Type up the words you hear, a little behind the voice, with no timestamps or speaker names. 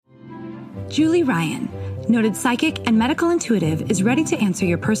Julie Ryan, noted psychic and medical intuitive, is ready to answer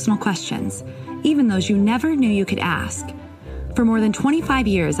your personal questions, even those you never knew you could ask. For more than 25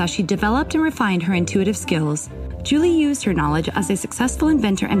 years, as she developed and refined her intuitive skills, Julie used her knowledge as a successful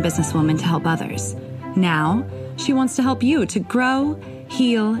inventor and businesswoman to help others. Now, she wants to help you to grow,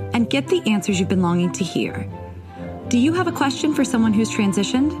 heal, and get the answers you've been longing to hear. Do you have a question for someone who's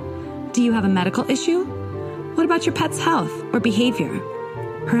transitioned? Do you have a medical issue? What about your pet's health or behavior?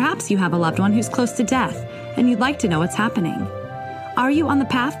 Perhaps you have a loved one who's close to death and you'd like to know what's happening. Are you on the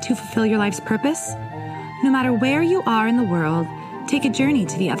path to fulfill your life's purpose? No matter where you are in the world, take a journey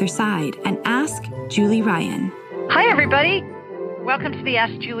to the other side and ask Julie Ryan. Hi, everybody. Welcome to the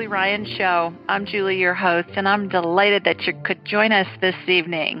Ask Julie Ryan Show. I'm Julie, your host, and I'm delighted that you could join us this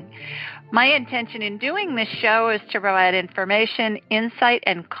evening. My intention in doing this show is to provide information, insight,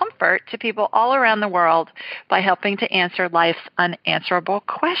 and comfort to people all around the world by helping to answer life's unanswerable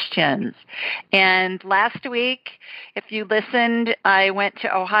questions. And last week, if you listened, I went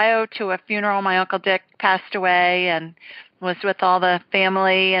to Ohio to a funeral. My Uncle Dick passed away and was with all the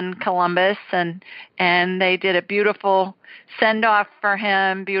family in Columbus, and they did a beautiful send-off for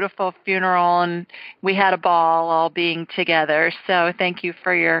him, beautiful funeral, and we had a ball all being together. So thank you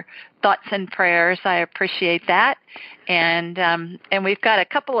for your thoughts and prayers. I appreciate that. And we've got a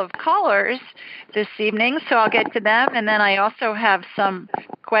couple of callers this evening, so I'll get to them. And then I also have some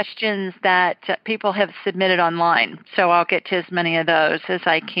questions that people have submitted online, so I'll get to as many of those as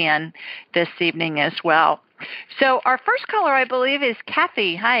I can this evening as well. So our first caller, I believe, is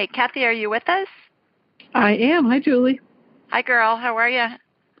Kathy. Hi, Kathy, are you with us? I am. Hi, Julie. Hi, girl. How are you?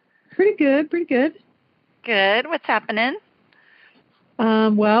 Pretty good. Good. What's happening?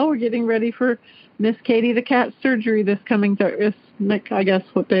 Well, we're getting ready for Miss Katie the cat's surgery this coming Thursday. I guess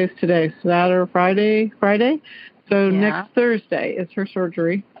what day is today? Saturday or Friday? Friday. So next Thursday is her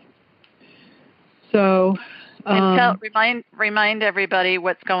surgery. So, remind everybody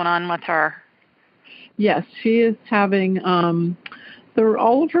what's going on with her. Yes, she is having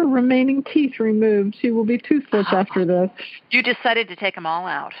all of her remaining teeth removed. She will be toothless after this. You decided to take them all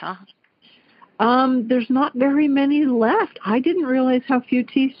out, huh? There's not very many left. I didn't realize how few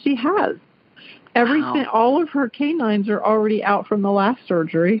teeth she has. Everything, all of her canines are already out from the last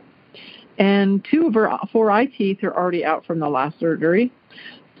surgery, and 2 of her 4 eye teeth are already out from the last surgery.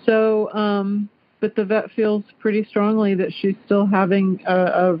 So, but the vet feels pretty strongly that she's still having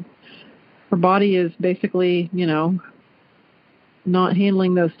her body is basically, not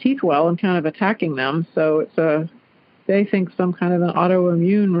handling those teeth well and kind of attacking them. So they think some kind of an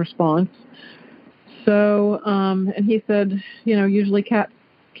autoimmune response. So, and he said, usually cats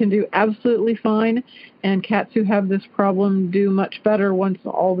can do absolutely fine, and cats who have this problem do much better once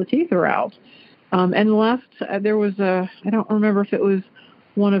all the teeth are out. And last, there was I don't remember if it was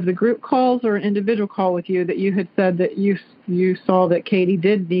one of the group calls or an individual call with you that you had said that you saw that Katie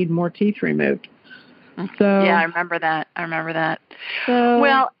did need more teeth removed. So yeah, I remember that. So,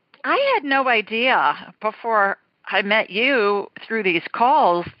 well, I had no idea before I met you through these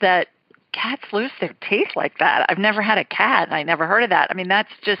calls that cats lose their teeth like that. I've never had a cat. I never heard of that. I mean,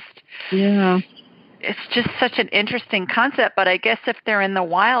 that's just it's just such an interesting concept. But I guess if they're in the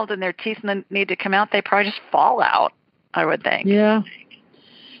wild and their teeth need to come out, they probably just fall out, I would think. Yeah.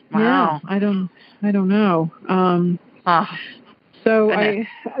 Wow. Yeah, I don't know. So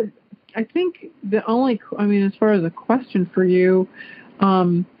I think the only, as far as a question for you,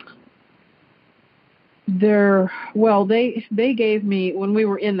 they gave me, when we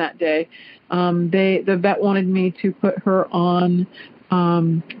were in that day, the vet wanted me to put her on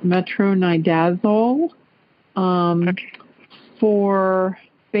metronidazole for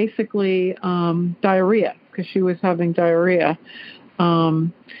basically diarrhea, because she was having diarrhea.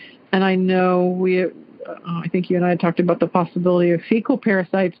 And I know I think you and I had talked about the possibility of fecal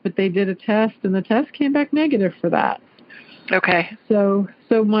parasites, but they did a test, and the test came back negative for that. Okay. So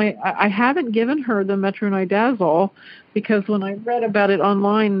I haven't given her the metronidazole because when I read about it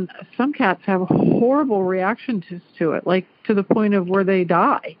online, some cats have horrible reactions to it, like to the point of where they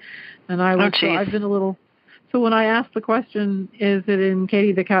die. And I've been a little. So when I asked the question, is it in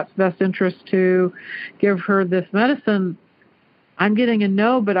Katie the cat's best interest to give her this medicine? I'm getting a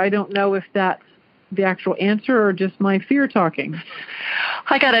no, but I don't know if that's the actual answer or just my fear talking.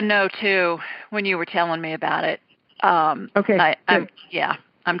 I got a no too when you were telling me about it. Okay.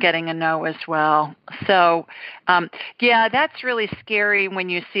 I'm getting a no as well. So, that's really scary when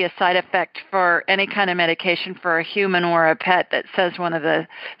you see a side effect for any kind of medication for a human or a pet that says one of the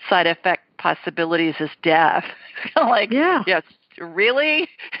side effect possibilities is death. Yes, really?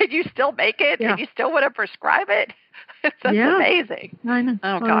 Did you still make it? Yeah. Did you still want to prescribe it? That's amazing. I know.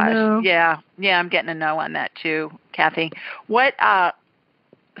 Oh gosh. Yeah. I'm getting a no on that too, Kathy. What?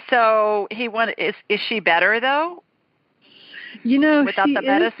 So is she better though? Without the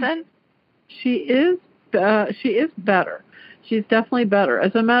medicine? She is better. She's definitely better.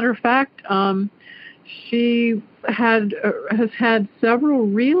 As a matter of fact, she has had several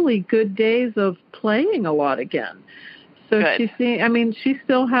really good days of playing a lot again. So good. She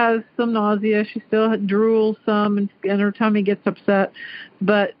still has some nausea. She still drools some, and her tummy gets upset.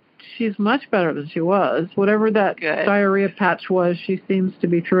 But she's much better than she was. Whatever that diarrhea patch was, she seems to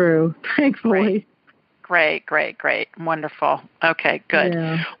be true, thankfully. Great. Wonderful. Okay, good.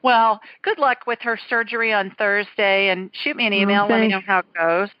 Yeah. Well, good luck with her surgery on Thursday, and shoot me an email, let me know how it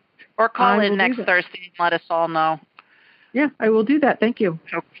goes. Or call in next Thursday and let us all know. Yeah, I will do that. Thank you.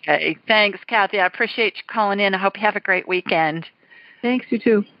 Okay. Thanks, Kathy. I appreciate you calling in. I hope you have a great weekend. Thanks, you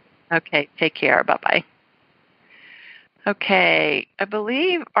too. Okay, take care. Bye-bye. Okay, I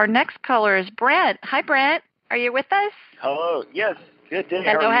believe our next caller is Brent. Hi, Brent. Are you with us? Hello. Yes. Good day.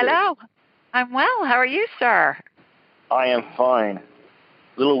 Hello. I'm well. How are you, sir? I am fine.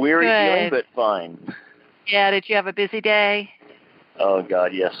 A little weary feeling, but fine. Yeah, did you have a busy day? Oh,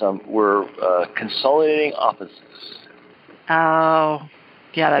 God, yes. We're consolidating offices. Oh,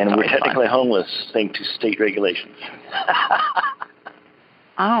 yeah, that's and we're technically fun. homeless, thanks to state regulations.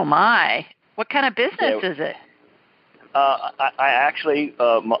 Oh, my. What kind of business is it? I actually,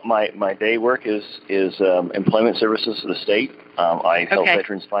 my day work is employment services for the state. I help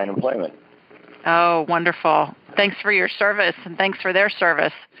veterans find employment. Oh, wonderful. Thanks for your service, and thanks for their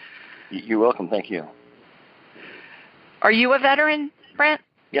service. You're welcome. Thank you. Are you a veteran, Brent?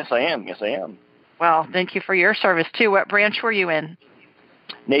 Yes, I am. Well, thank you for your service, too. What branch were you in?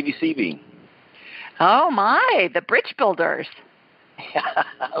 Navy Seabee. Oh, my, the bridge builders.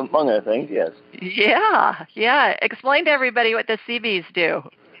 Among other things, yes. Yeah. Explain to everybody what the Seabees do.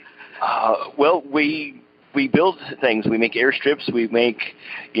 Well, we build things. We make airstrips. We make,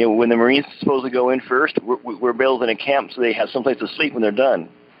 when the Marines are supposed to go in first, we're building a camp so they have someplace to sleep when they're done,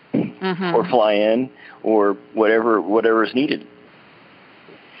 or fly in, or whatever is needed.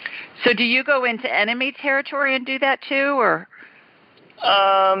 So, do you go into enemy territory and do that too, or?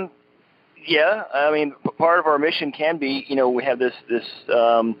 Yeah, I mean, part of our mission can be, we have this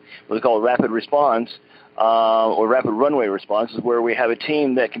what we call rapid response, or rapid runway response, is where we have a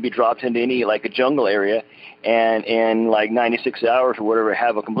team that can be dropped into any, like a jungle area, and in like 96 hours or whatever,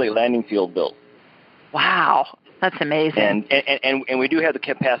 have a complete landing field built. Wow, that's amazing. And we do have the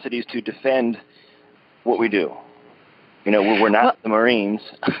capacities to defend what we do. We're not the Marines.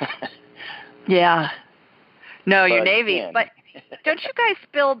 Yeah. No, you're Navy, but don't you guys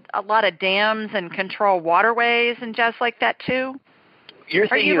build a lot of dams and control waterways and just like that too? You're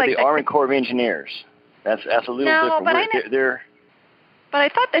thinking of the Army Corps of Engineers. That's a little different. But I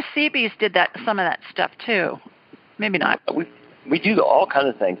thought the Seabees did some of that stuff too. Maybe not. We do all kinds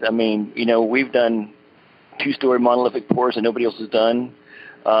of things. I mean, we've done 2-story monolithic pours that nobody else has done.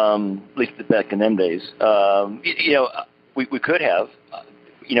 At least back in them days. We could have.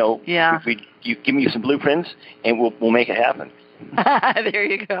 You give me some blueprints, and we'll make it happen. There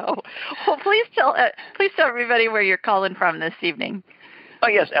you go. Well, please tell everybody where you're calling from this evening. Oh,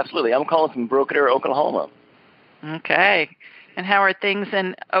 yes, absolutely. I'm calling from Broken Arrow, Oklahoma. Okay. And how are things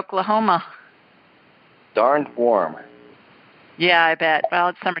in Oklahoma? Darn warm. Yeah, I bet. Well,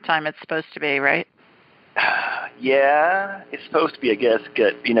 it's summertime. It's supposed to be, right? Yeah, it's supposed to be, I guess.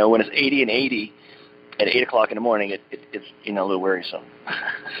 When it's 80 and 80 at 8 o'clock in the morning, it's a little worrisome.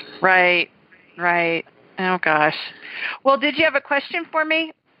 Right. Oh, gosh. Well, did you have a question for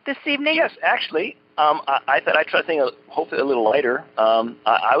me this evening? Yes, actually. I thought I'd try something hopefully a little lighter.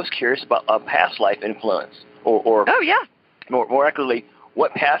 I was curious about a past life influence, or oh, yeah. More accurately,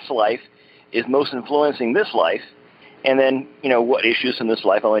 what past life is most influencing this life, and then, what issues in this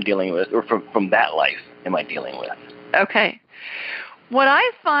life am I dealing with, or from that life am I dealing with? Okay. What I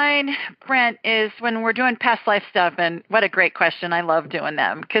find, Brent, is when we're doing past life stuff, and what a great question. I love doing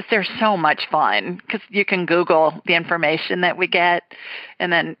them because they're so much fun, because you can Google the information that we get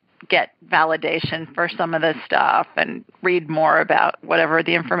and then get validation for some of this stuff and read more about whatever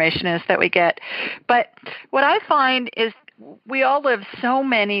the information is that we get. But what I find is we all live so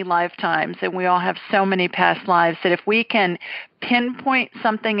many lifetimes and we all have so many past lives that if we can pinpoint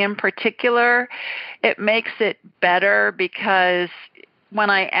something in particular, it makes it better, because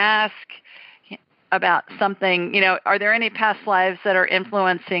when I ask about something, are there any past lives that are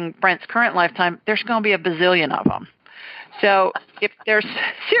influencing Brent's current lifetime, there's going to be a bazillion of them. So if there's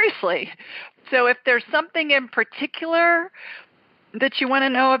something in particular, that you want to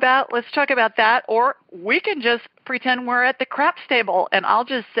know about, let's talk about that. Or we can just pretend we're at the craps table, and I'll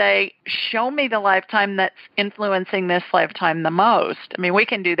just say, show me the lifetime that's influencing this lifetime the most. I mean, we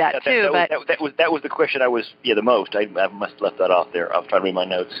can do that too. That was the question I was, the most. I must have left that off there. I was trying to read my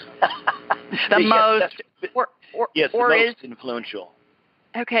notes. The most, yes, the most influential.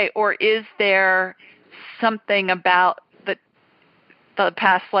 Okay, or is there something about the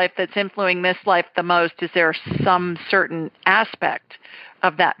past life that's influencing this life the most? Is there some certain aspect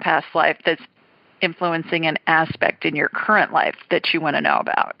of that past life that's influencing an aspect in your current life that you want to know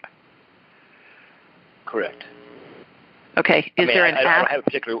about? Correct. Okay. I don't have a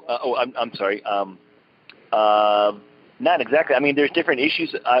particular. I'm sorry. Not exactly. I mean, there's different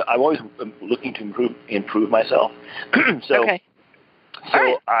issues. I'm always looking to improve myself. So, okay. So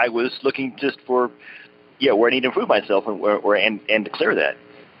right. I was looking just for, where I need to improve myself and to clear that.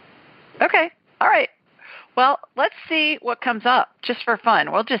 Okay. All right. Well, let's see what comes up just for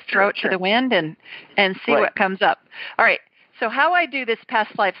fun. We'll just throw it to the wind and see what comes up. All right. So how I do this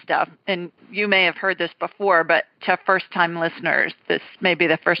past life stuff, and you may have heard this before, but to first-time listeners, this may be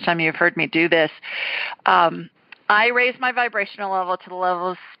the first time you've heard me do this. I raise my vibrational level to the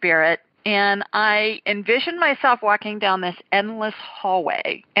level of spirit, and I envision myself walking down this endless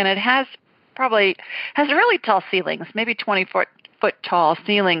hallway, and it has really tall ceilings, maybe 20-foot tall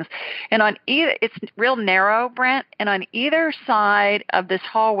ceilings. And on either, it's real narrow, Brent, and on either side of this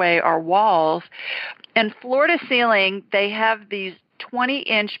hallway are walls. And floor to ceiling, they have these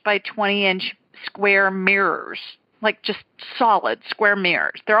 20-inch by 20-inch square mirrors, like just solid square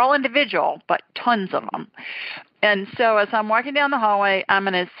mirrors. They're all individual, but tons of them. And so as I'm walking down the hallway, I'm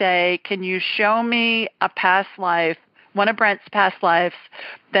going to say, can you show me a past life, one of Brent's past lives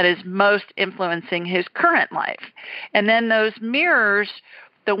that is most influencing his current life? And then those mirrors,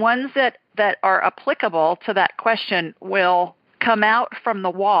 the ones that are applicable to that question, will come out from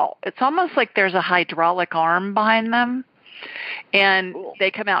the wall. It's almost like there's a hydraulic arm behind them. And they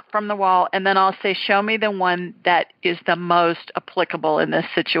come out from the wall, and then I'll say, show me the one that is the most applicable in this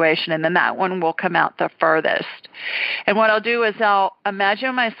situation, and then that one will come out the furthest. And what I'll do is I'll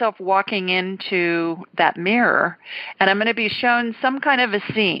imagine myself walking into that mirror, and I'm going to be shown some kind of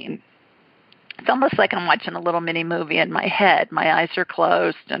a scene. It's almost like I'm watching a little mini movie in my head. My eyes are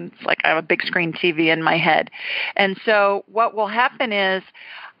closed, and it's like I have a big screen TV in my head. And so what will happen is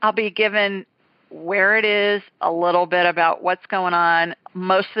I'll be given where it is, a little bit about what's going on.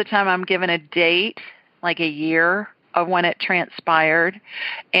 Most of the time I'm given a date, like a year of when it transpired,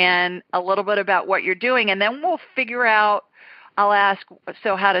 and a little bit about what you're doing. And then we'll figure out, I'll ask,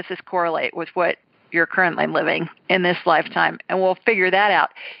 so how does this correlate with what you're currently living in this lifetime? And we'll figure that out.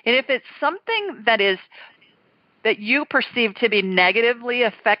 And if it's something that you perceive to be negatively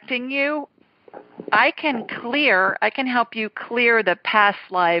affecting you, I can help you clear the past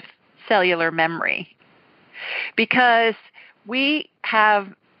life cellular memory, because we have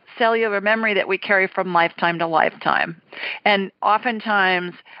cellular memory that we carry from lifetime to lifetime. And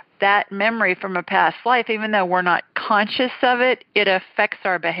oftentimes that memory from a past life, even though we're not conscious of it, it affects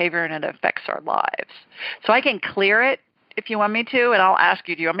our behavior and it affects our lives. So I can clear it if you want me to, and I'll ask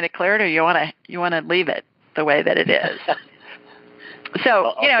you, do you want me to clear it, or you want to leave it the way that it is? So,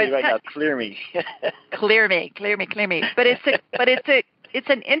 I'll right now, clear me. Clear me. But it's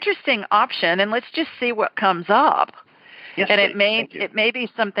an interesting option, and let's just see what comes up. Yes, and please. it may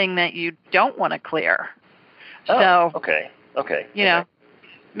be something that you don't want to clear. Oh, so okay.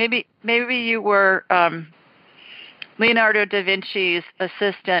 Maybe you were Leonardo da Vinci's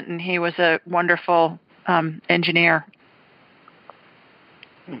assistant, and he was a wonderful engineer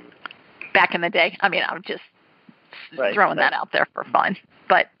back in the day. I mean, I'm just throwing that out there for fun.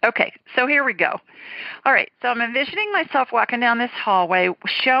 But, okay, so here we go. All right, so I'm envisioning myself walking down this hallway.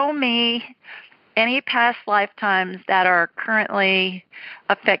 Show me any past lifetimes that are currently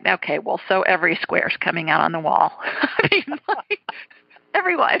affecting. Okay, well, so every square's coming out on the wall. I mean,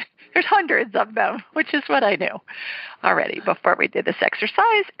 everyone. There's hundreds of them, which is what I knew already before we did this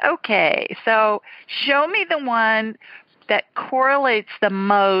exercise. Okay, so show me the one that correlates the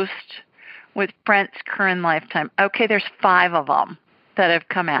most with Brent's current lifetime. Okay, there's 5 of them that have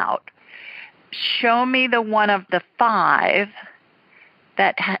come out. Show me the one of the 5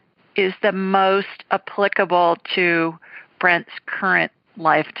 that is the most applicable to Brent's current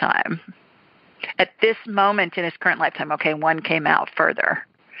lifetime. At this moment in his current lifetime, okay, one came out further.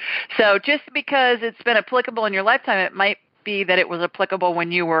 So just because it's been applicable in your lifetime, it might be that it was applicable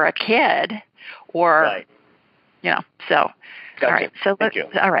when you were a kid, or, so. Gotcha. All right. So Thank you.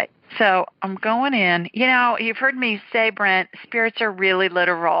 All right. So I'm going in. You've heard me say, Brent, spirits are really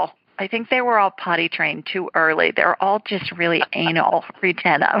literal. I think they were all potty trained too early. They're all just really anal,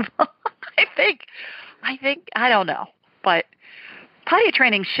 retentive. I don't know, but potty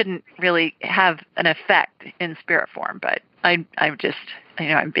training shouldn't really have an effect in spirit form, but I'm just,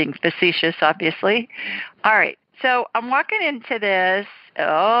 I'm being facetious, obviously. All right. So I'm walking into this.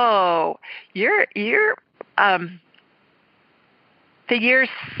 Oh, you're the year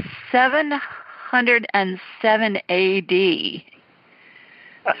 707 AD.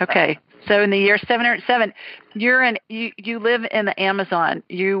 Okay. So in the year 707, you live in the Amazon.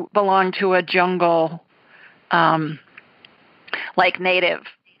 You belong to a jungle, like native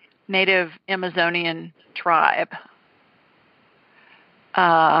Amazonian tribe.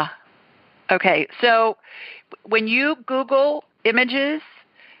 Okay. So when you Google images,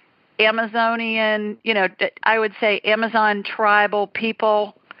 Amazonian, I would say Amazon tribal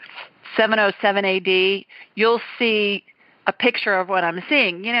people, 707 AD, you'll see a picture of what I'm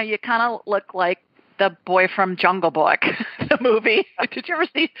seeing. You kind of look like the boy from Jungle Book, the movie. Did you ever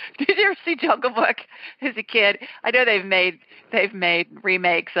see Jungle Book as a kid? I know they've made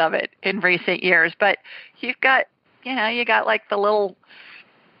remakes of it in recent years, but you've got, you got like the little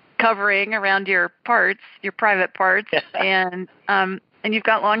covering around your parts, your private parts, and you've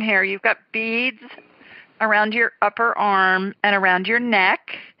got long hair. You've got beads around your upper arm and around your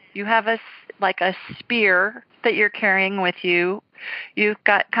neck. You have a spear that you're carrying with you. You've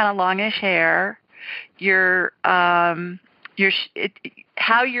got kind of longish hair.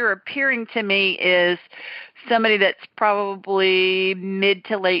 How you're appearing to me is somebody that's probably mid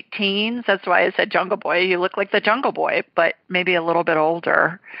to late teens. That's why I said Jungle Boy. You look like the Jungle Boy, but maybe a little bit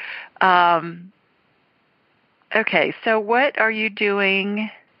older. Okay, so what are you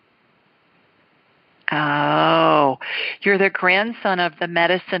doing? Oh, you're the grandson of the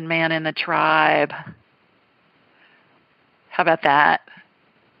medicine man in the tribe. How about that?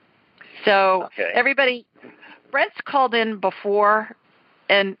 So Everybody, Brent's called in before,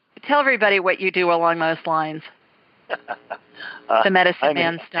 and tell everybody what you do along those lines. The medicine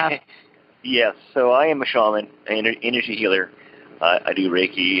man stuff. Yes, so I am a shaman, an energy healer. I do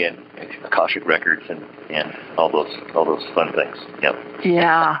Reiki and Akashic records and all those fun things. Yep.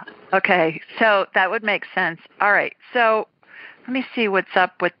 Yeah. Okay. So that would make sense. All right. So let me see what's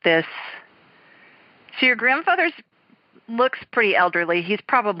up with this. So your grandfather looks pretty elderly. He's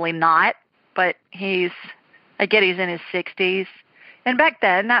probably not, but I get he's in his 60s. And back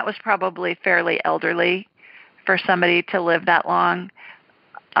then, that was probably fairly elderly for somebody to live that long.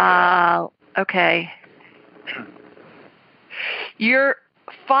 Okay. Your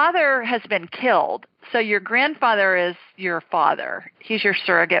father has been killed, so your grandfather is your father. He's your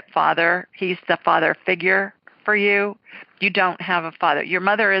surrogate father. He's the father figure for you. You don't have a father. Your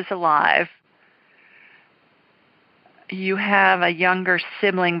mother is alive. You have a younger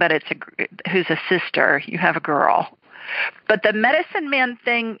sibling, but who's a sister. You have a girl. But the medicine man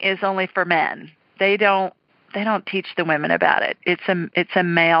thing is only for men. They don't teach the women about it. It's a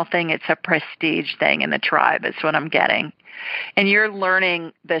male thing. It's a prestige thing in the tribe. Is what I'm getting. And you're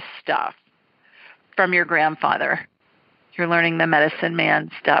learning this stuff from your grandfather. You're learning the medicine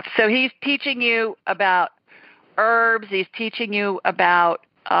man stuff. So he's teaching you about herbs. He's teaching you about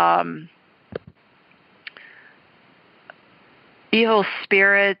evil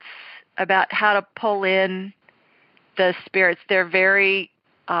spirits, about how to pull in the spirits. They're very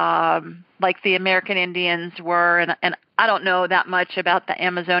like the American Indians were, and I don't know that much about the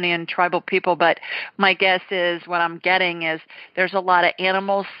Amazonian tribal people, but my guess is what I'm getting is there's a lot of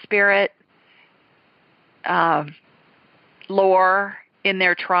animal spirit lore in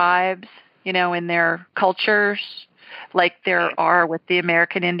their tribes, in their cultures, like there are with the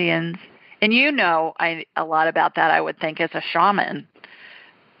American Indians. And a lot about that, I would think, as a shaman.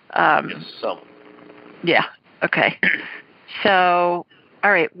 Yes, so. Yeah, okay. So,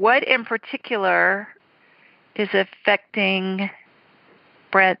 all right, what in particular is affecting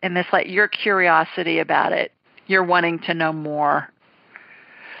Brent in this, like your curiosity about it? You're wanting to know more.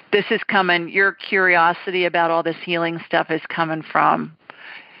 This is coming, your curiosity about all this healing stuff is coming from,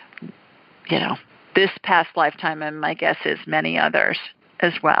 this past lifetime, and my guess is many others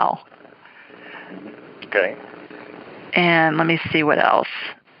as well. Okay. And let me see what else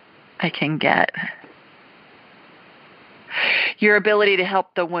I can get. Your ability to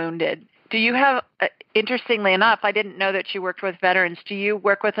help the wounded. Do you have, interestingly enough, I didn't know that you worked with veterans. Do you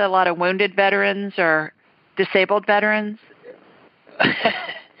work with a lot of wounded veterans or disabled veterans?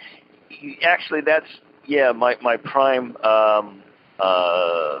 Actually, that's, my prime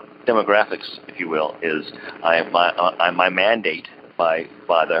demographics, if you will, is my mandate by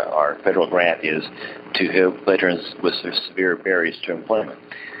our federal grant is to help veterans with severe barriers to employment.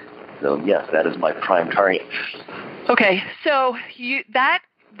 So yes, that is my prime target. Okay, so that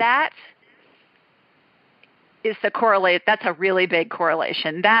is the correlate. That's a really big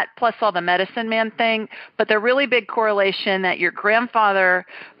correlation. That plus all the medicine man thing, but the really big correlation that your grandfather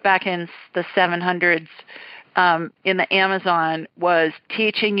back in the 700s in the Amazon was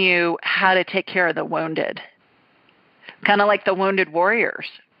teaching you how to take care of the wounded, kind of like the Wounded Warriors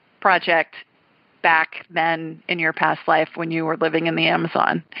Project back then in your past life when you were living in the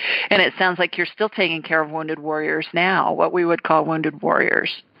Amazon. And it sounds like you're still taking care of wounded warriors now, what we would call wounded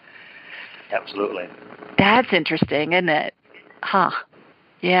warriors. Absolutely. That's interesting, isn't it? Huh.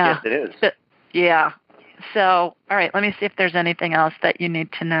 Yeah. Yes, it is. But, yeah. So, all right, let me see if there's anything else that you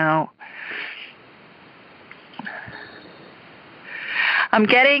need to know. I'm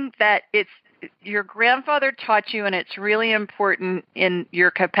getting that it's your grandfather taught you, and it's really important in your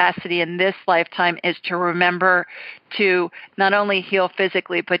capacity in this lifetime, is to remember to not only heal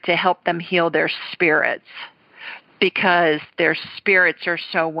physically, but to help them heal their spirits, because their spirits are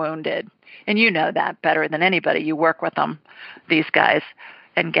so wounded. And you know that better than anybody. You work with them, these guys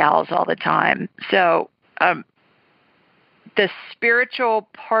and gals, all the time. So the spiritual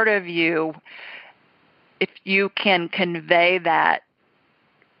part of you, if you can convey that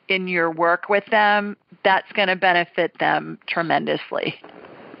in your work with them, that's going to benefit them tremendously.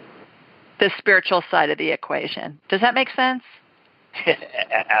 The spiritual side of the equation. Does that make sense?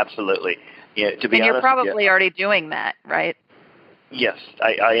 Absolutely. Yeah, to be and honest, you're probably already doing that, right? Yes,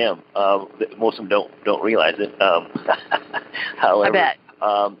 I am. Most of them don't realize it. However, I bet.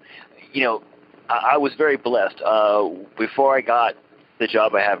 I was very blessed. Before I got the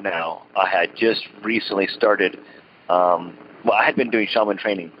job I have now, I had just recently started. I had been doing shaman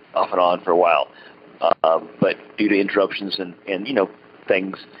training off and on for a while, but due to interruptions and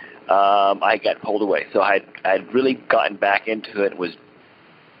things, I got pulled away. So I had really gotten back into it. Was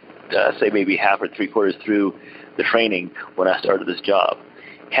say maybe half or three-quarters through the training when I started this job.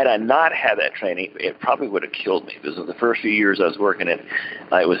 Had I not had that training, it probably would have killed me, because the first few years I was working it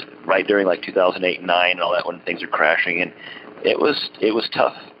was right during like 2008 and 9 and all that, when things were crashing, and it was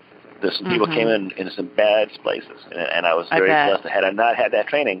tough. Some people came in some bad places, and I was very blessed. Had I not had that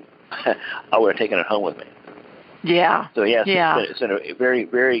training, I would have taken it home with me. Yeah. So yes, yeah. It's been a very,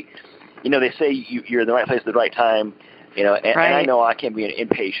 very, they say you're in the right place at the right time, and I know I can be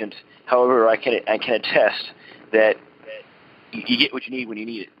impatient. However, I can attest that you get what you need when you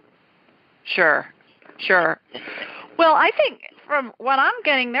need it. Sure. Well, I think from what I'm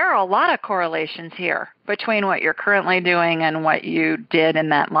getting, there are a lot of correlations here between what you're currently doing and what you did in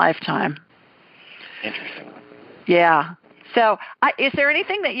that lifetime. Interesting. Yeah. So is there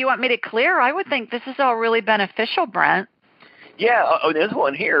anything that you want me to clear? I would think this is all really beneficial, Brent. Yeah, this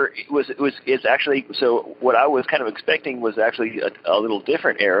one here is actually, so what I was kind of expecting was actually a little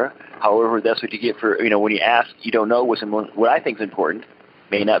different error. However, that's what you get for, when you ask, you don't know what I think is important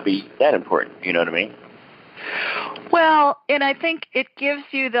may not be that important. You know what I mean? Well, and I think it gives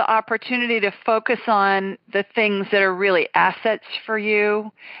you the opportunity to focus on the things that are really assets for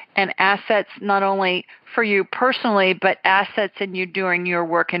you, and assets not only for you personally, but assets in you doing your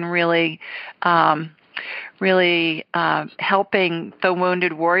work and really helping the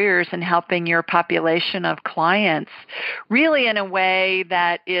wounded warriors and helping your population of clients really in a way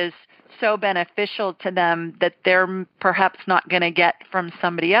that is so beneficial to them that they're perhaps not going to get from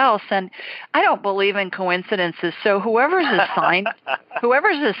somebody else. And I don't believe in coincidences. So whoever's assigned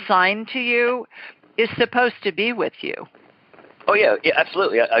to you is supposed to be with you. Oh yeah,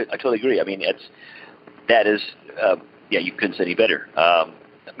 absolutely. I totally agree. I mean, you couldn't say any better.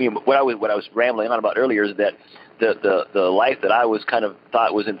 What I was rambling on about earlier is that the life that I was kind of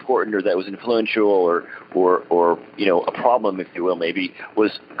thought was important, or that was influential, or a problem, if you will, maybe,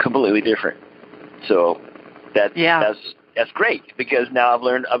 was completely different. So that's great, because now I've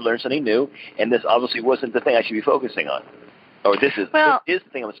learned something new, and this obviously wasn't the thing I should be focusing on, or this is the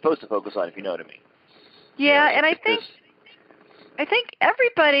thing I'm supposed to focus on, if you know what I mean. Yeah, and I think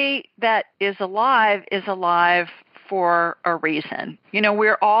everybody that is alive for a reason.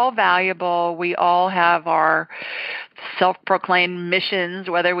 We're all valuable. We all have our self-proclaimed missions,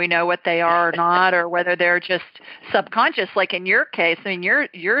 whether we know what they are or not, or whether they're just subconscious. Like in your case,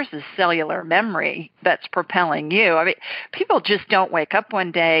 yours is cellular memory that's propelling you. People just don't wake up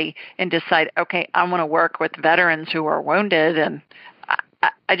one day and decide, okay, I want to work with veterans who are wounded. And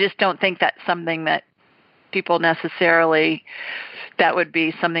I just don't think that's something that people necessarily, that would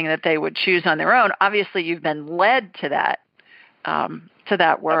be something that they would choose on their own. Obviously, you've been led to that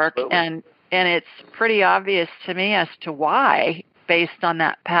work, absolutely. and it's pretty obvious to me as to why, based on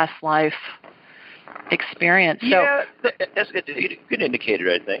that past life experience. Yeah, that's a good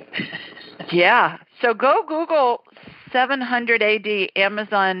indicator, I think. Yeah. So go Google 700 AD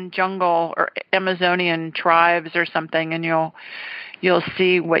Amazon jungle or Amazonian tribes or something, and you'll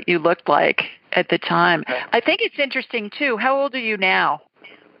see what you looked like at the time. Okay. I think it's interesting too. How old are you now?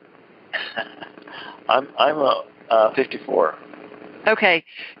 I'm 54. Okay,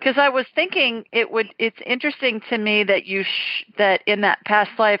 because I was thinking it's interesting to me that that in that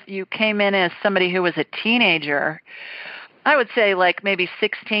past life you came in as somebody who was a teenager. I would say like maybe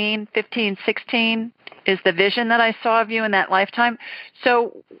 15, 16 is the vision that I saw of you in that lifetime.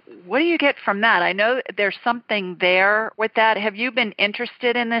 So what do you get from that? I know there's something there with that. Have you been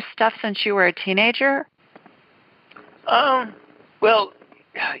interested in this stuff since you were a teenager? Well,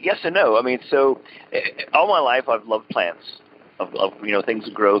 yes and no. I mean, so all my life I've loved plants. Of things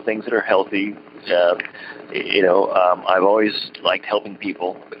that grow, things that are healthy. I've always liked helping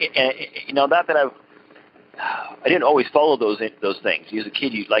people. And not that I didn't always follow those things. As a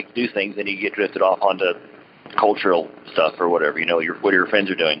kid, you like to do things, and you get drifted off onto cultural stuff or whatever. What your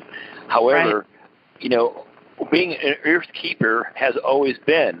friends are doing. However, right. Being an earth keeper has always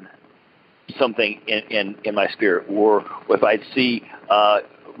been something in my spirit. Or if I'd see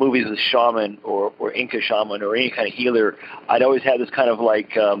movies with shaman or Inca shaman or any kind of healer, I'd always have this kind of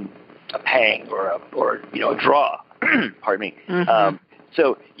like a pang or a draw. Pardon me. Mm-hmm.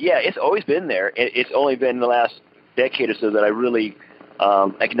 So yeah, it's always been there. It's only been the last decade or so that I really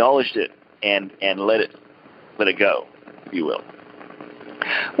acknowledged it and let it go, if you will.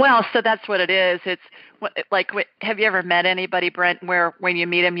 Well, so that's what it is. It's like, have you ever met anybody, Brent, where when you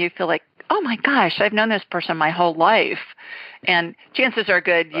meet them, you feel like, oh my gosh, I've known this person my whole life. And chances are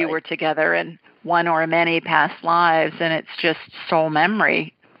good you were together in one or many past lives, and it's just soul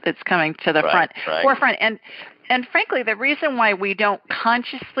memory that's coming to the forefront. And frankly, the reason why we don't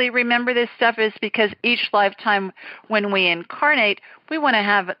consciously remember this stuff is because each lifetime when we incarnate, we want to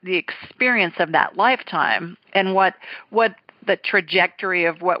have the experience of that lifetime and what the trajectory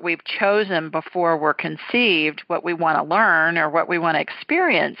of what we've chosen before we're conceived, what we want to learn or what we want to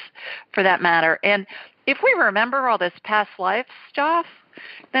experience for that matter. And if we remember all this past life stuff,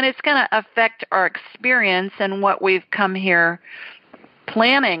 then it's going to affect our experience and what we've come here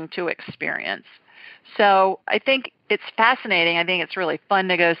planning to experience. So I think it's fascinating. I think it's really fun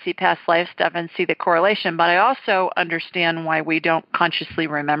to go see past life stuff and see the correlation, but I also understand why we don't consciously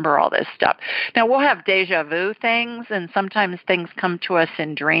remember all this stuff. Now, we'll have deja vu things, and sometimes things come to us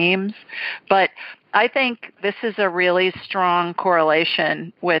in dreams, but I think this is a really strong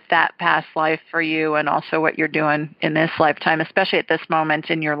correlation with that past life for you and also what you're doing in this lifetime, especially at this moment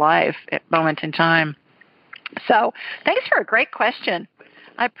in your life, moment in time. So thanks for a great question.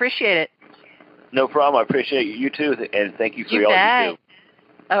 I appreciate it. No problem. I appreciate you too, and thank you for all you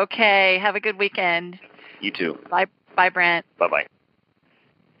do. Okay. Have a good weekend. You too. Bye, Brent. Bye-bye.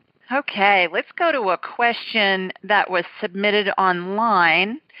 Okay. Let's go to a question that was submitted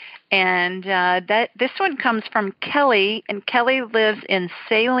online. And this one comes from Kelly, and Kelly lives in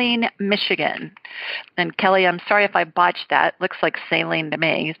Saline, Michigan. And Kelly, I'm sorry if I botched that. Looks like saline to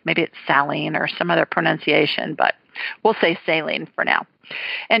me. Maybe it's saline or some other pronunciation, but we'll say saline for now.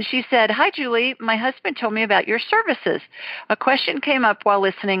 And she said, "Hi, Julie. My husband told me about your services. A question came up while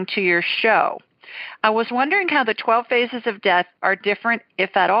listening to your show. I was wondering how the 12 phases of death are different,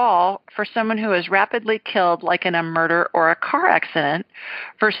 if at all, for someone who is rapidly killed, like in a murder or a car accident,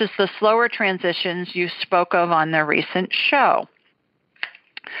 versus the slower transitions you spoke of on the recent show."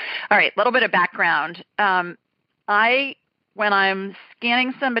 All right, a little bit of background. When I'm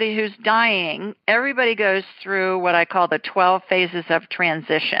scanning somebody who's dying, everybody goes through what I call the 12 phases of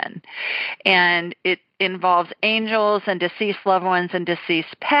transition. And it involves angels and deceased loved ones and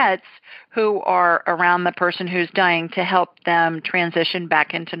deceased pets who are around the person who's dying to help them transition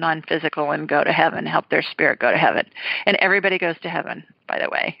back into non-physical and go to heaven, help their spirit go to heaven. And everybody goes to heaven, by the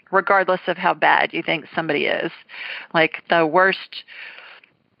way, regardless of how bad you think somebody is. Like the worst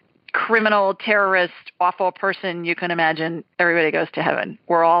criminal, terrorist, awful person you can imagine, everybody goes to heaven.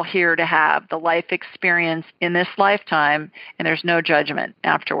 We're all here to have the life experience in this lifetime, and there's no judgment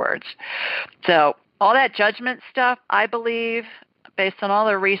afterwards. So all that judgment stuff, I believe, based on all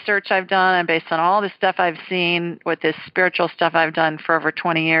the research I've done and based on all the stuff I've seen with this spiritual stuff I've done for over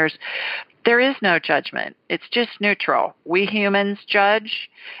 20 years, there is no judgment. It's just neutral. We humans judge,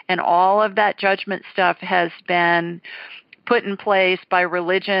 and all of that judgment stuff has been put in place by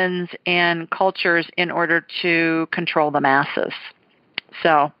religions and cultures in order to control the masses.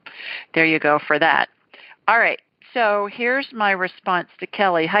 So there you go for that. All right. So here's my response to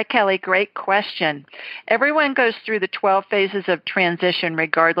Kelly. Hi, Kelly. Great question. Everyone goes through the 12 phases of transition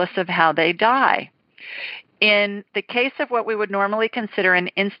regardless of how they die. In the case of what we would normally consider an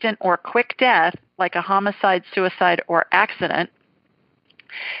instant or quick death, like a homicide, suicide, or accident,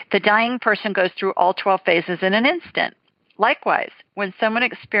 the dying person goes through all 12 phases in an instant. Likewise, when someone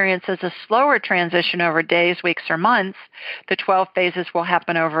experiences a slower transition over days, weeks, or months, the 12 phases will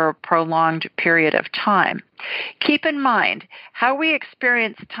happen over a prolonged period of time. Keep in mind, how we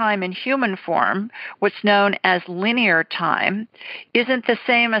experience time in human form, what's known as linear time, isn't the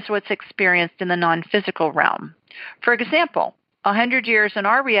same as what's experienced in the non-physical realm. For example, 100 years in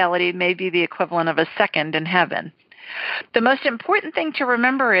our reality may be the equivalent of a second in heaven. The most important thing to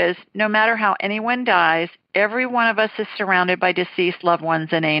remember is, no matter how anyone dies, every one of us is surrounded by deceased loved ones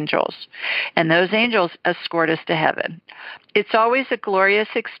and angels, and those angels escort us to heaven. It's always a glorious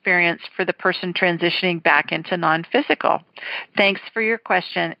experience for the person transitioning back into non-physical. Thanks for your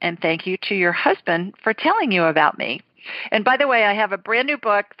question, and thank you to your husband for telling you about me. And by the way, I have a brand new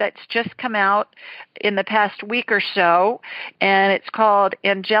book that's just come out in the past week or so, and it's called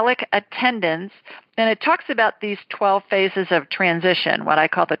Angelic Attendants, and it talks about these 12 phases of transition, what I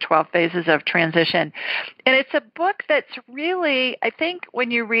call the 12 phases of transition. And it's a book that's really, I think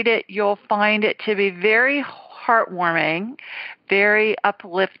when you read it, you'll find it to be very heartwarming, very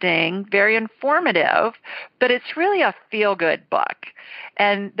uplifting, very informative, but it's really a feel-good book.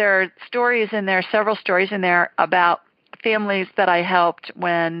 And there are stories in there, several stories in there about families that I helped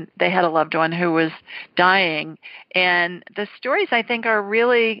when they had a loved one who was dying. And the stories, I think, are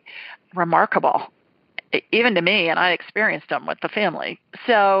really remarkable, even to me, and I experienced them with the family.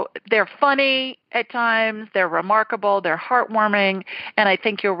 So they're funny at times, they're remarkable, they're heartwarming, and I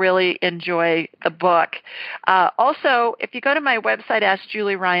think you'll really enjoy the book. Also, if you go to my website,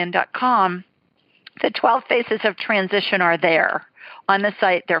 AskJulieRyan.com, the 12 Phases of Transition are there. On the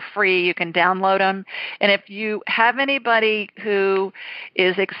site, they're free. You can download them. And if you have anybody who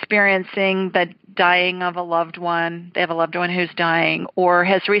is experiencing the dying of a loved one, they have a loved one who's dying, or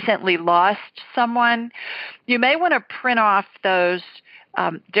has recently lost someone, you may want to print off those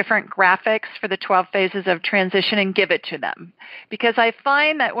different graphics for the 12 phases of transition and give it to them. Because I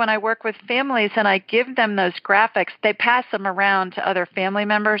find that when I work with families and I give them those graphics, they pass them around to other family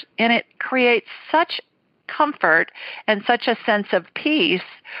members, and it creates such comfort and such a sense of peace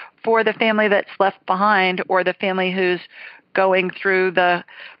for the family that's left behind, or the family who's going through the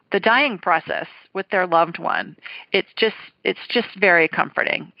dying process with their loved one. It's just very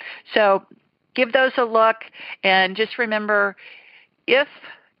comforting. So give those a look, and just remember, if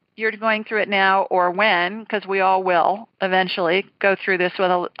you're going through it now or when, because we all will eventually go through this with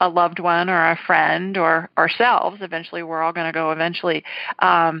a loved one or a friend or ourselves. Eventually, we're all going to go eventually.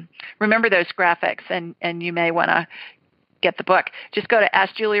 Remember those graphics, and you may want to get the book. Just go to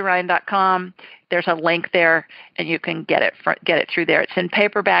AskJulieRyan.com. There's a link there, and you can get it through there. It's in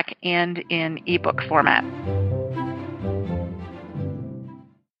paperback and in ebook format.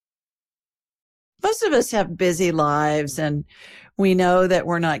 Most of us have busy lives, and we know that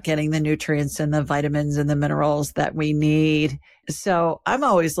we're not getting the nutrients and the vitamins and the minerals that we need. So I'm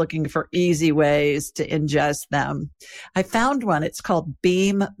always looking for easy ways to ingest them. I found one. It's called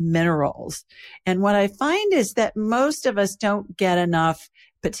Beam Minerals. And what I find is that most of us don't get enough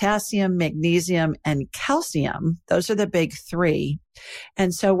potassium, magnesium, and calcium. Those are the big three.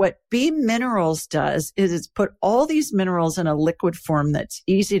 And so what Beam Minerals does is it's put all these minerals in a liquid form that's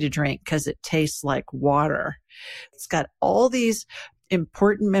easy to drink because it tastes like water. It's got all these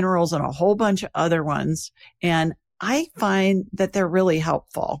important minerals and a whole bunch of other ones. And I find that they're really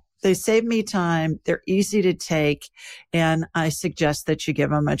helpful. They save me time. They're easy to take. And I suggest that you give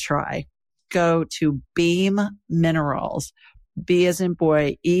them a try. Go to Beam Minerals, B as in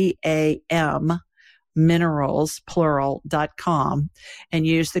boy, EAM, minerals, plural.com, and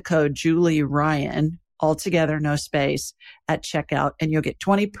use the code Julie Ryan, all together, no space, at checkout, and you'll get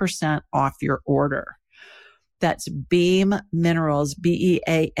 20% off your order. That's Beam Minerals,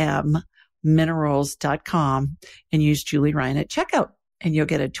 BEAM, minerals.com, and use Julie Ryan at checkout, and you'll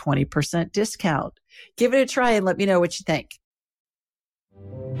get a 20% discount. Give it a try and let me know what you think.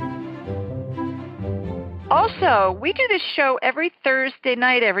 Also, we do this show every Thursday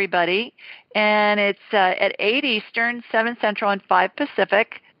night, everybody, and it's at 8 Eastern, 7 Central, and 5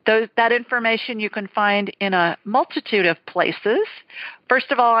 Pacific. That information you can find in a multitude of places.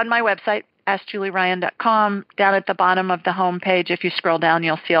 First of all, on my website, AskJulieRyan.com. Down at the bottom of the home page, if you scroll down,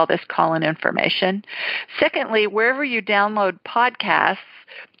 you'll see all this call-in information. Secondly, wherever you download podcasts,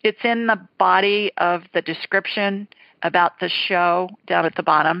 it's in the body of the description about the show down at the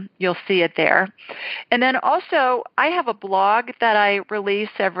bottom. You'll see it there. And then also, I have a blog that I release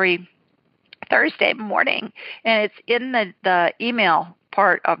every Thursday morning, and it's in the email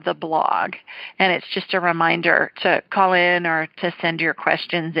part of the blog. And it's just a reminder to call in or to send your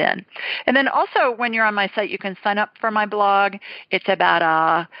questions in. And then also when you're on my site, you can sign up for my blog. It's about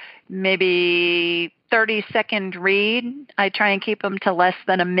a maybe 30-second read. I try and keep them to less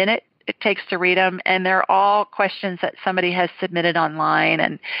than a minute it takes to read them, and they're all questions that somebody has submitted online,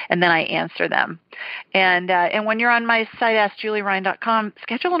 and then I answer them. And when you're on my site, AskJulieRyan.com,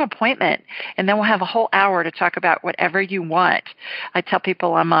 schedule an appointment, and then we'll have a whole hour to talk about whatever you want. I tell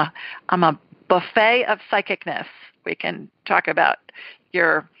people I'm a buffet of psychicness. We can talk about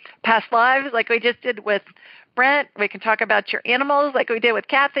your past lives like we just did with Brent. We can talk about your animals like we did with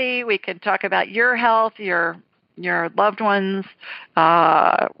Kathy. We can talk about your health, your loved ones,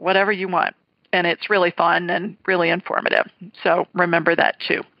 whatever you want. And it's really fun and really informative. So remember that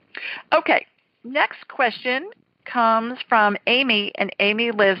too. Okay, next question comes from Amy, and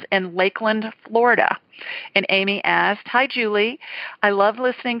Amy lives in Lakeland, Florida. And Amy asked, "Hi, Julie. I love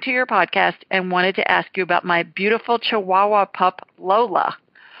listening to your podcast and wanted to ask you about my beautiful Chihuahua pup, Lola.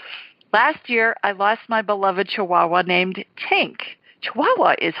 Last year, I lost my beloved Chihuahua named Tink.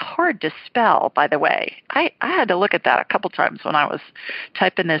 Chihuahua is hard to spell, by the way. I had to look at that a couple times when I was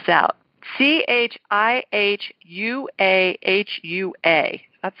typing this out. Chihuahua.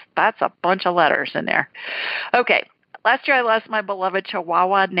 That's a bunch of letters in there. Okay, last year I lost my beloved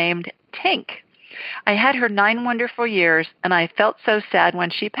Chihuahua named Tink. I had her 9 wonderful years, and I felt so sad when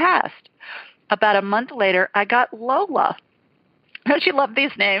she passed. About a month later, I got Lola. Don't you love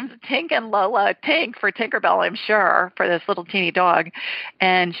these names? Tink and Lola. Tink for Tinkerbell, I'm sure, for this little teeny dog.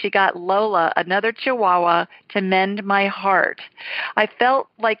 And she got Lola, another Chihuahua, to mend my heart. I felt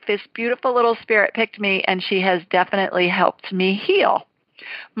like this beautiful little spirit picked me, and she has definitely helped me heal.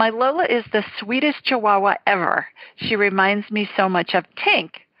 My Lola is the sweetest Chihuahua ever. She reminds me so much of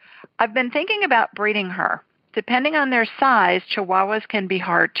Tink. I've been thinking about breeding her. Depending on their size, Chihuahuas can be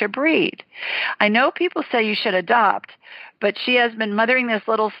hard to breed. I know people say you should adopt, but she has been mothering this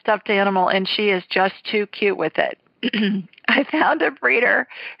little stuffed animal, and she is just too cute with it. I found a breeder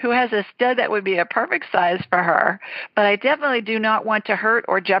who has a stud that would be a perfect size for her, but I definitely do not want to hurt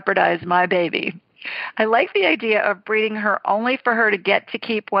or jeopardize my baby. I like the idea of breeding her only for her to get to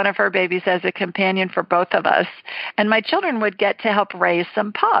keep one of her babies as a companion for both of us, and my children would get to help raise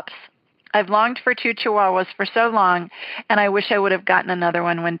some pups. I've longed for 2 Chihuahuas for so long, and I wish I would have gotten another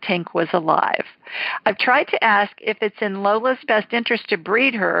one when Tink was alive. I've tried to ask if it's in Lola's best interest to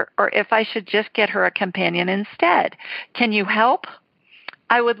breed her or if I should just get her a companion instead. Can you help?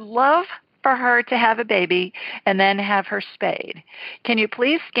 I would love for her to have a baby and then have her spayed. Can you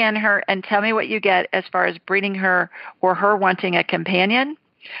please scan her and tell me what you get as far as breeding her or her wanting a companion?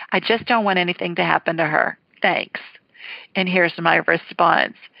 I just don't want anything to happen to her. Thanks." And here's my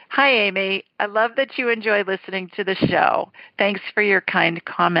response. "Hi, Amy. I love that you enjoy listening to the show. Thanks for your kind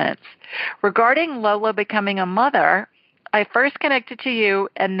comments. Regarding Lola becoming a mother, I first connected to you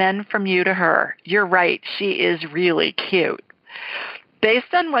and then from you to her. You're right. She is really cute.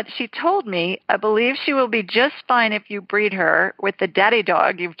 Based on what she told me, I believe she will be just fine if you breed her with the daddy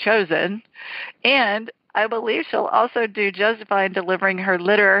dog you've chosen. And I believe she'll also do just fine delivering her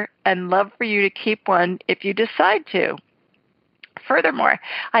litter and love for you to keep one if you decide to. Furthermore,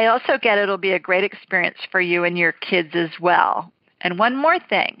 I also get it'll be a great experience for you and your kids as well. And one more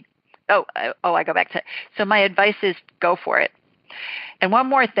thing. I go back to, so my advice is go for it. And one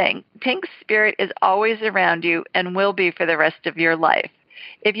more thing. Tink's spirit is always around you and will be for the rest of your life.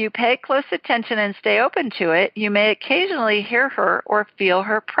 If you pay close attention and stay open to it, you may occasionally hear her or feel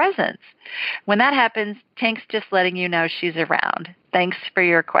her presence. When that happens, Tink's just letting you know she's around. Thanks for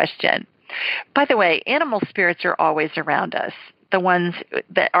your question." By the way, animal spirits are always around us. The ones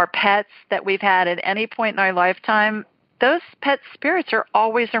that are pets that we've had at any point in our lifetime, those pet spirits are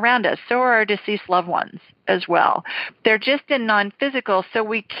always around us. So are our deceased loved ones as well. They're just in non-physical, so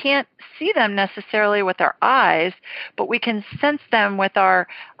we can't see them necessarily with our eyes, but we can sense them with our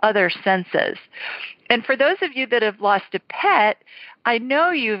other senses. And for those of you that have lost a pet, I know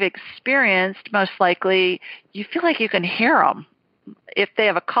you've experienced, most likely, you feel like you can hear them. If they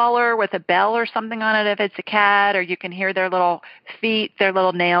have a collar with a bell or something on it, if it's a cat, or you can hear their little feet, their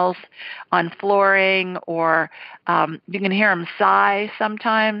little nails on flooring, or you can hear them sigh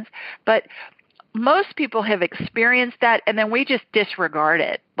sometimes. But most people have experienced that, and then we just disregard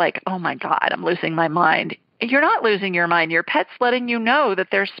it. Like, oh my God, I'm losing my mind. You're not losing your mind. Your pet's letting you know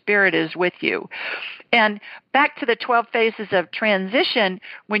that their spirit is with you. And back to the 12 phases of transition,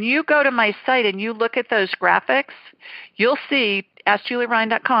 when you go to my site and you look at those graphics, you'll see,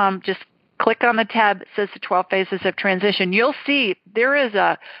 AskJulieRyan.com, just click on the tab that says the 12 phases of transition. You'll see there is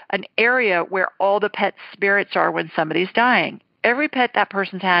an area where all the pet spirits are when somebody's dying. every pet that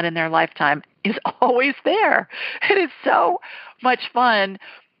person's had in their lifetime is always there. And it's so much fun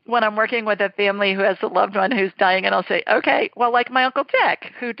when I'm working with a family who has a loved one who's dying, and I'll say, okay, well, like my Uncle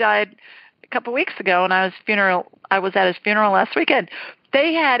Dick, who died a couple weeks ago, and I was at his funeral last weekend.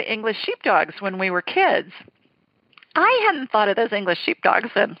 They had English sheepdogs when we were kids. I hadn't thought of those English sheepdogs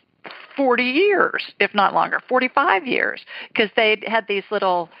in 40 years, if not longer, 45 years, because they had these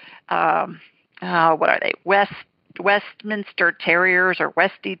little, what are they, Westminster Terriers or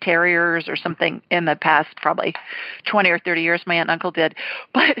Westie Terriers or something in the past, probably 20 or 30 years, my aunt and uncle did.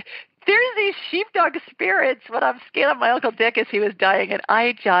 But there's these sheepdog spirits when I'm scanning my Uncle Dick as he was dying, and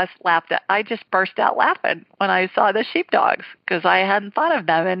I just burst out laughing when I saw the sheepdogs because I hadn't thought of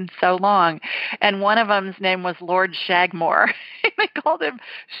them in so long. And one of them's name was Lord Shagmore. They called him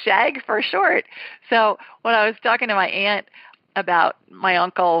Shag for short. So when I was talking to my aunt about my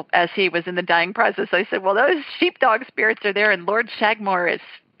uncle as he was in the dying process, I said, well, those sheepdog spirits are there, and Lord Shagmore is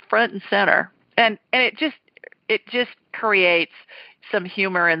front and center. And it just creates some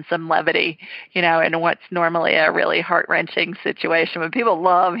humor and some levity, in what's normally a really heart-wrenching situation. But people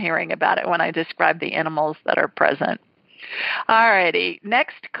love hearing about it when I describe the animals that are present. All righty.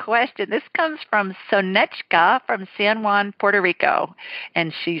 Next question. This comes from Sonechka from San Juan, Puerto Rico.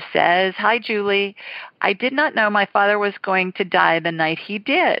 And she says, hi, Julie. I did not know my father was going to die the night he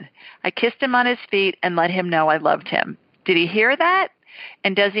did. I kissed him on his feet and let him know I loved him. Did he hear that?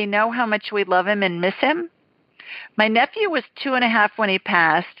 And does he know how much we love him and miss him? My nephew was 2.5 when he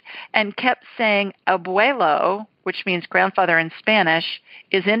passed and kept saying abuelo, which means grandfather in Spanish,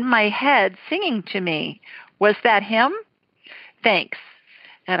 is in my head singing to me. Was that him? Thanks.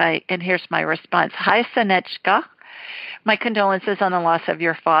 And here's my response. Hi, Sonechka. My condolences on the loss of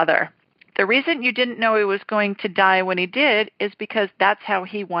your father. The reason you didn't know he was going to die when he did is because that's how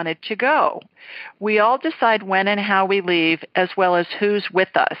he wanted to go. We all decide when and how we leave, as well as who's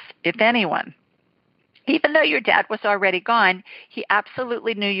with us, if anyone. Even though your dad was already gone, he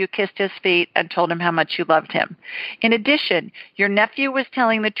absolutely knew you kissed his feet and told him how much you loved him. In addition, your nephew was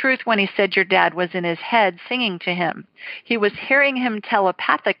telling the truth when he said your dad was in his head singing to him. He was hearing him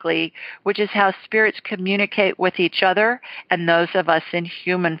telepathically, which is how spirits communicate with each other and those of us in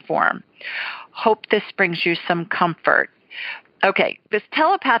human form. Hope this brings you some comfort. Okay, this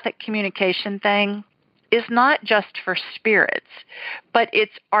telepathic communication thing is not just for spirits, but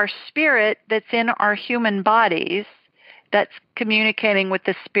it's our spirit that's in our human bodies that's communicating with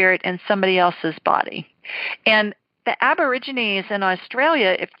the spirit in somebody else's body. And the Aborigines in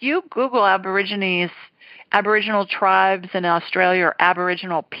Australia, if you Google Aboriginal tribes in Australia or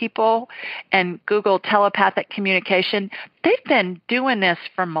Aboriginal people and Google telepathic communication, they've been doing this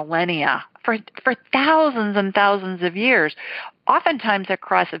for millennia, for thousands and thousands of years, oftentimes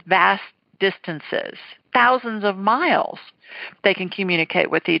across vast distances, thousands of miles. They can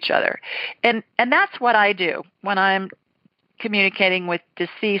communicate with each other. And that's what I do when I'm communicating with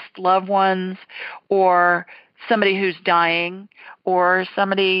deceased loved ones or somebody who's dying or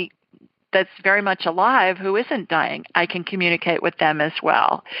somebody that's very much alive who isn't dying. I can communicate with them as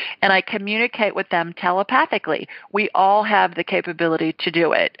well. And I communicate with them telepathically. We all have the capability to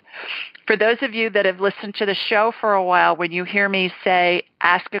do it. For those of you that have listened to the show for a while, when you hear me say,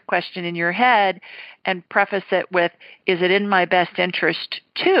 ask a question in your head and preface it with, is it in my best interest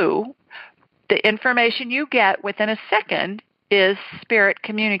to, the information you get within a second is spirit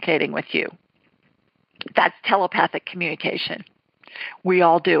communicating with you. That's telepathic communication. We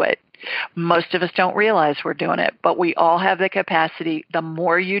all do it. Most of us don't realize we're doing it, but we all have the capacity. The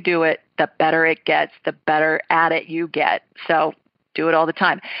more you do it, the better it gets, the better at it you get. So do it all the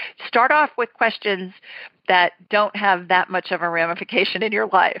time. Start off with questions that don't have that much of a ramification in your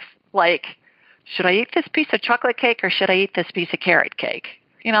life, like, should I eat this piece of chocolate cake or should I eat this piece of carrot cake?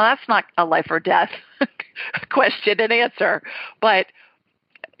 That's not a life or death question and answer, but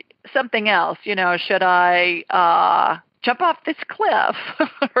something else, should I jump off this cliff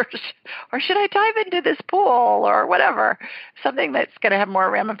or should I dive into this pool or whatever, something that's going to have more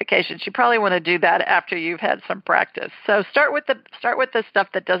ramifications. You probably want to do that after you've had some practice. So start with the stuff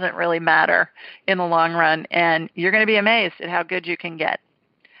that doesn't really matter in the long run, and you're going to be amazed at how good you can get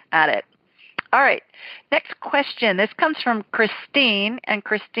at it. All right, next question. This comes from Christine, and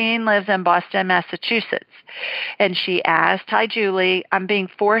Christine lives in Boston, Massachusetts. And she asked, hi, Julie, I'm being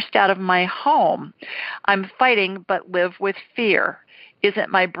forced out of my home. I'm fighting but live with fear. Is it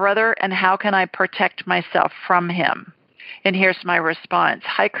my brother, and how can I protect myself from him? And here's my response.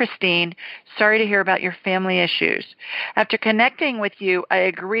 Hi, Christine. Sorry to hear about your family issues. After connecting with you, I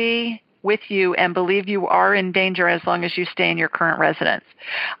agree with you and believe you are in danger as long as you stay in your current residence.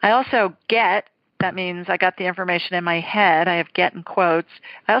 I also get That means I got the information in my head. I have get in quotes.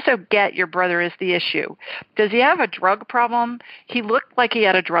 I also get your brother is the issue. Does he have a drug problem? He looked like he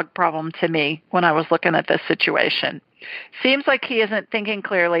had a drug problem to me when I was looking at this situation. Seems like he isn't thinking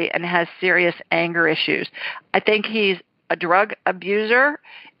clearly and has serious anger issues. I think he's a drug abuser,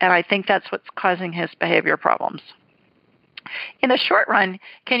 and I think that's what's causing his behavior problems. In the short run,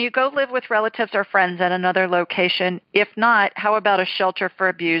 can you go live with relatives or friends at another location? If not, how about a shelter for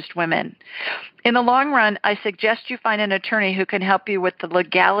abused women? In the long run, I suggest you find an attorney who can help you with the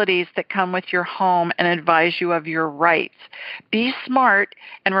legalities that come with your home and advise you of your rights. Be smart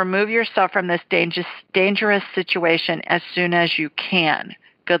and remove yourself from this dangerous situation as soon as you can.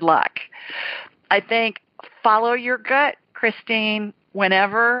 Good luck. I think follow your gut, Christine.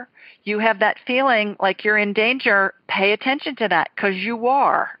 Whenever you have that feeling like you're in danger, pay attention to that because you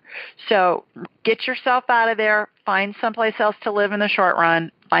are. So get yourself out of there, find someplace else to live in the short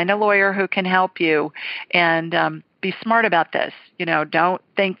run, find a lawyer who can help you, and be smart about this. Don't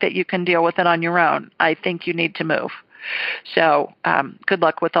think that you can deal with it on your own. I think you need to move. So good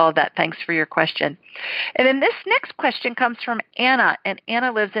luck with all of that. Thanks for your question. And then this next question comes from Anna, and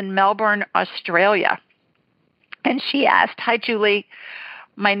Anna lives in Melbourne, Australia. And she asked, "Hi, Julie.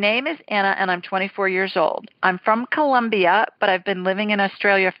 My name is Anna, and I'm 24 years old. I'm from Colombia, but I've been living in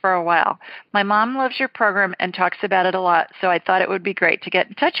Australia for a while. My mom loves your program and talks about it a lot, so I thought it would be great to get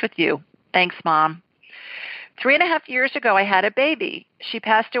in touch with you. Thanks, Mom. 3.5 years ago, I had a baby. She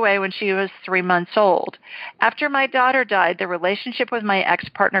passed away when she was 3 months old. After my daughter died, the relationship with my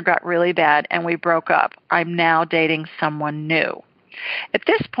ex-partner got really bad, and we broke up. I'm now dating someone new. At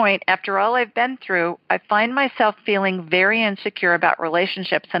this point, after all I've been through, I find myself feeling very insecure about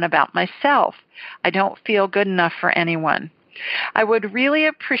relationships and about myself. I don't feel good enough for anyone. I would really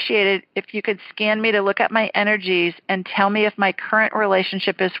appreciate it if you could scan me to look at my energies and tell me if my current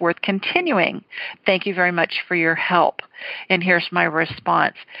relationship is worth continuing. Thank you very much for your help." And here's my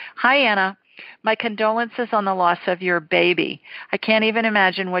response. "Hi, Anna. My condolences on the loss of your baby. I can't even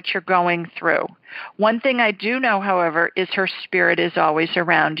imagine what you're going through. One thing I do know, however, is her spirit is always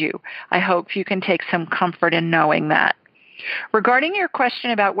around you. I hope you can take some comfort in knowing that. Regarding your question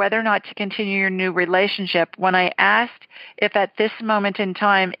about whether or not to continue your new relationship, when I asked if at this moment in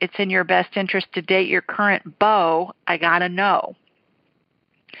time it's in your best interest to date your current beau, I got a no.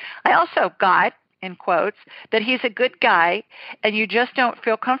 I also got, in quotes, that he's a good guy and you just don't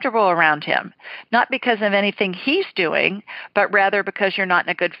feel comfortable around him, not because of anything he's doing, but rather because you're not in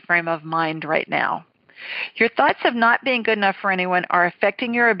a good frame of mind right now. Your thoughts of not being good enough for anyone are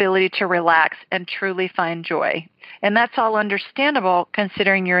affecting your ability to relax and truly find joy. And that's all understandable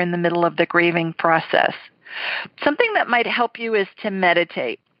considering you're in the middle of the grieving process. Something that might help you is to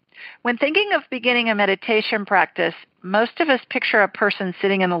meditate. When thinking of beginning a meditation practice, most of us picture a person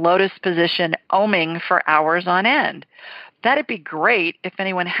sitting in the lotus position, oming for hours on end. That'd be great if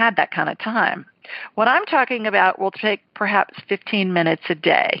anyone had that kind of time. What I'm talking about will take perhaps 15 minutes a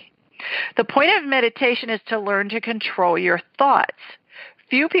day. The point of meditation is to learn to control your thoughts.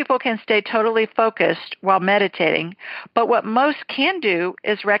 Few people can stay totally focused while meditating, but what most can do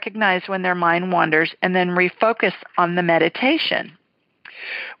is recognize when their mind wanders and then refocus on the meditation.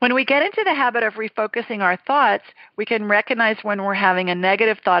 When we get into the habit of refocusing our thoughts, we can recognize when we're having a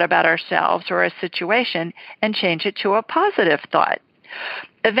negative thought about ourselves or a situation and change it to a positive thought.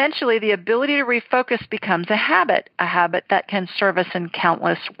 Eventually, the ability to refocus becomes a habit that can serve us in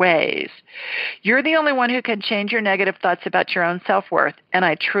countless ways. You're the only one who can change your negative thoughts about your own self-worth, and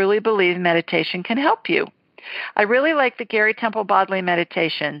I truly believe meditation can help you. I really like the Gary Temple Bodley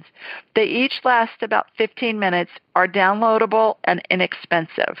meditations. They each last about 15 minutes, are downloadable and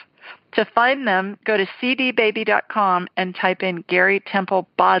inexpensive. To find them, go to cdbaby.com and type in Gary Temple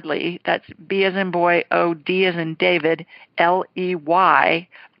Bodley, that's B as in boy, O-D as in David, L-E-Y,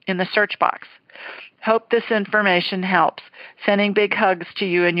 in the search box. Hope this information helps. Sending big hugs to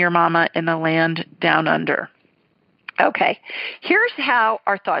you and your mama in the land down under. Okay, here's how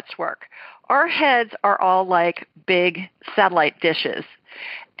our thoughts work. Our heads are all like big satellite dishes,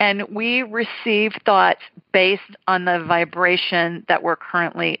 and we receive thoughts based on the vibration that we're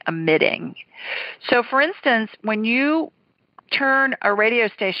currently emitting. So, for instance, when you turn a radio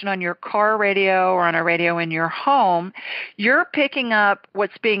station on your car radio or on a radio in your home, you're picking up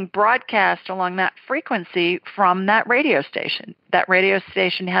what's being broadcast along that frequency from that radio station. That radio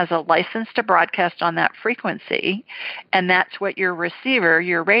station has a license to broadcast on that frequency, and that's what your receiver,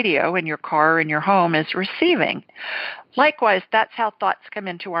 your radio in your car or in your home is receiving. Likewise, that's how thoughts come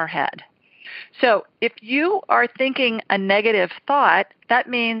into our head. So if you are thinking a negative thought, that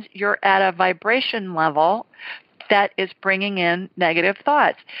means you're at a vibration level that is bringing in negative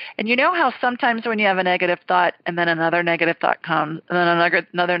thoughts. And you know how sometimes when you have a negative thought and then another negative thought comes and then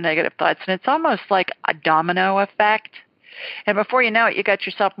another negative thought, and it's almost like a domino effect. And before you know it, you got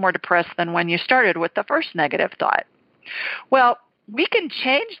yourself more depressed than when you started with the first negative thought. Well, we can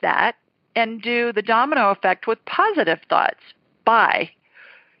change that and do the domino effect with positive thoughts by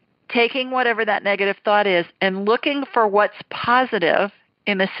taking whatever that negative thought is and looking for what's positive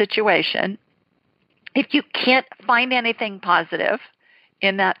in the situation. If you can't find anything positive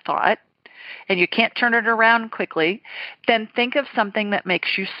in that thought and you can't turn it around quickly, then think of something that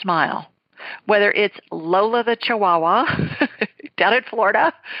makes you smile. Whether it's Lola the Chihuahua down in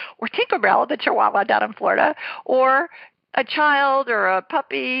Florida, or Tinkerbell the Chihuahua down in Florida, or a child or a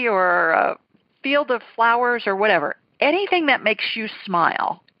puppy or a field of flowers or whatever. Anything that makes you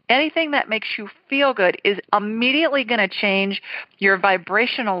smile, anything that makes you feel good is immediately going to change your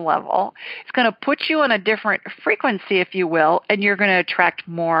vibrational level. It's going to put you on a different frequency, if you will, and you're going to attract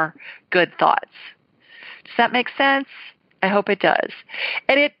more good thoughts. Does that make sense? I hope it does.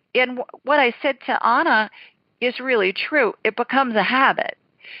 And what I said to Anna is really true. It becomes a habit.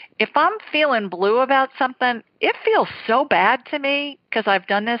 If I'm feeling blue about something, it feels so bad to me because I've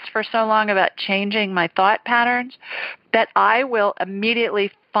done this for so long about changing my thought patterns that I will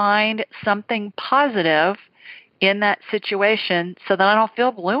immediately find something positive in that situation so that I don't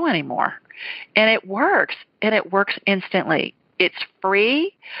feel blue anymore. And it works instantly. It's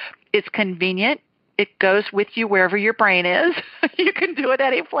free. It's convenient. It goes with you wherever your brain is. You can do it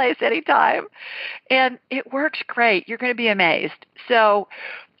any place, anytime. And it works great. You're going to be amazed. So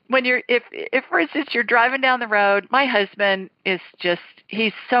when if for instance, you're driving down the road, my husband is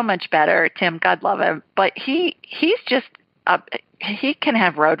he's so much better. Tim, God love him. But he's just, he can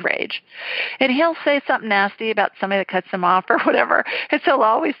have road rage. And he'll say something nasty about somebody that cuts him off or whatever. And so he'll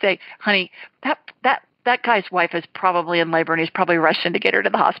always say, honey, that guy's wife is probably in labor and he's probably rushing to get her to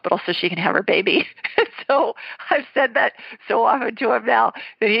the hospital so she can have her baby. So I've said that so often to him now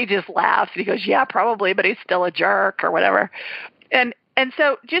that he just laughs. He goes, yeah, probably, but he's still a jerk or whatever. And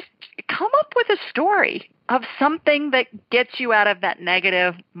so just come up with a story of something that gets you out of that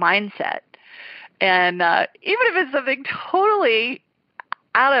negative mindset. And even if it's something totally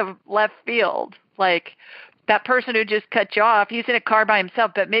out of left field, like that person who just cut you off, he's in a car by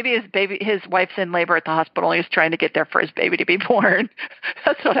himself, but maybe his wife's in labor at the hospital and he's trying to get there for his baby to be born.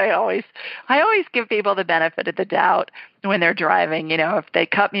 That's what I always give people the benefit of the doubt when they're driving. You know, if they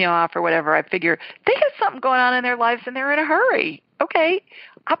cut me off or whatever, I figure they got something going on in their lives and they're in a hurry. Okay,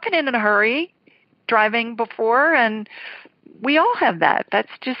 I've been in a hurry driving before, and we all have that. That's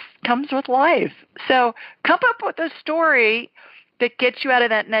just comes with life. So come up with a story that gets you out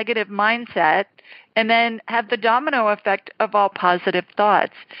of that negative mindset, and then have the domino effect of all positive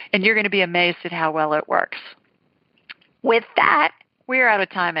thoughts. And you're going to be amazed at how well it works. With that, we're out of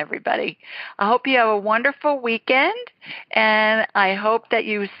time, everybody. I hope you have a wonderful weekend, and I hope that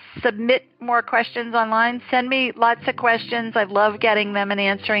you submit more questions online. Send me lots of questions. I love getting them and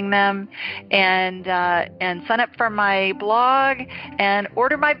answering them. And sign up for my blog and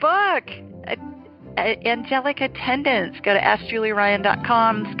order my book. Angelic Attendance. Go to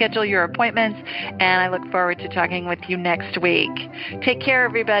AskJulieRyan.com, schedule your appointments, and I look forward to talking with you next week. Take care,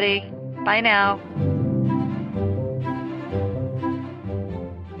 everybody. Bye now.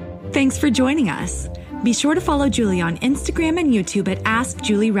 Thanks for joining us. Be sure to follow Julie on Instagram and YouTube at Ask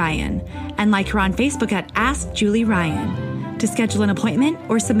Julie Ryan, and like her on Facebook at Ask Julie Ryan. To schedule an appointment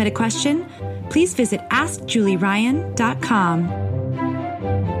or submit a question, please visit AskJulieRyan.com.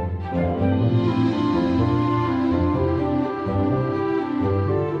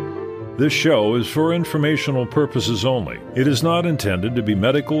 This show is for informational purposes only. It is not intended to be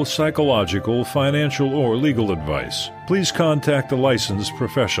medical, psychological, financial, or legal advice. Please contact a licensed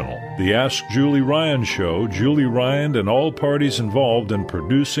professional. The Ask Julie Ryan Show, Julie Ryan, and all parties involved in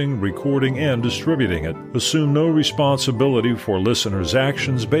producing, recording, and distributing it assume no responsibility for listeners'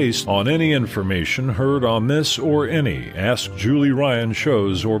 actions based on any information heard on this or any Ask Julie Ryan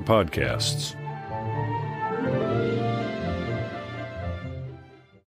shows or podcasts.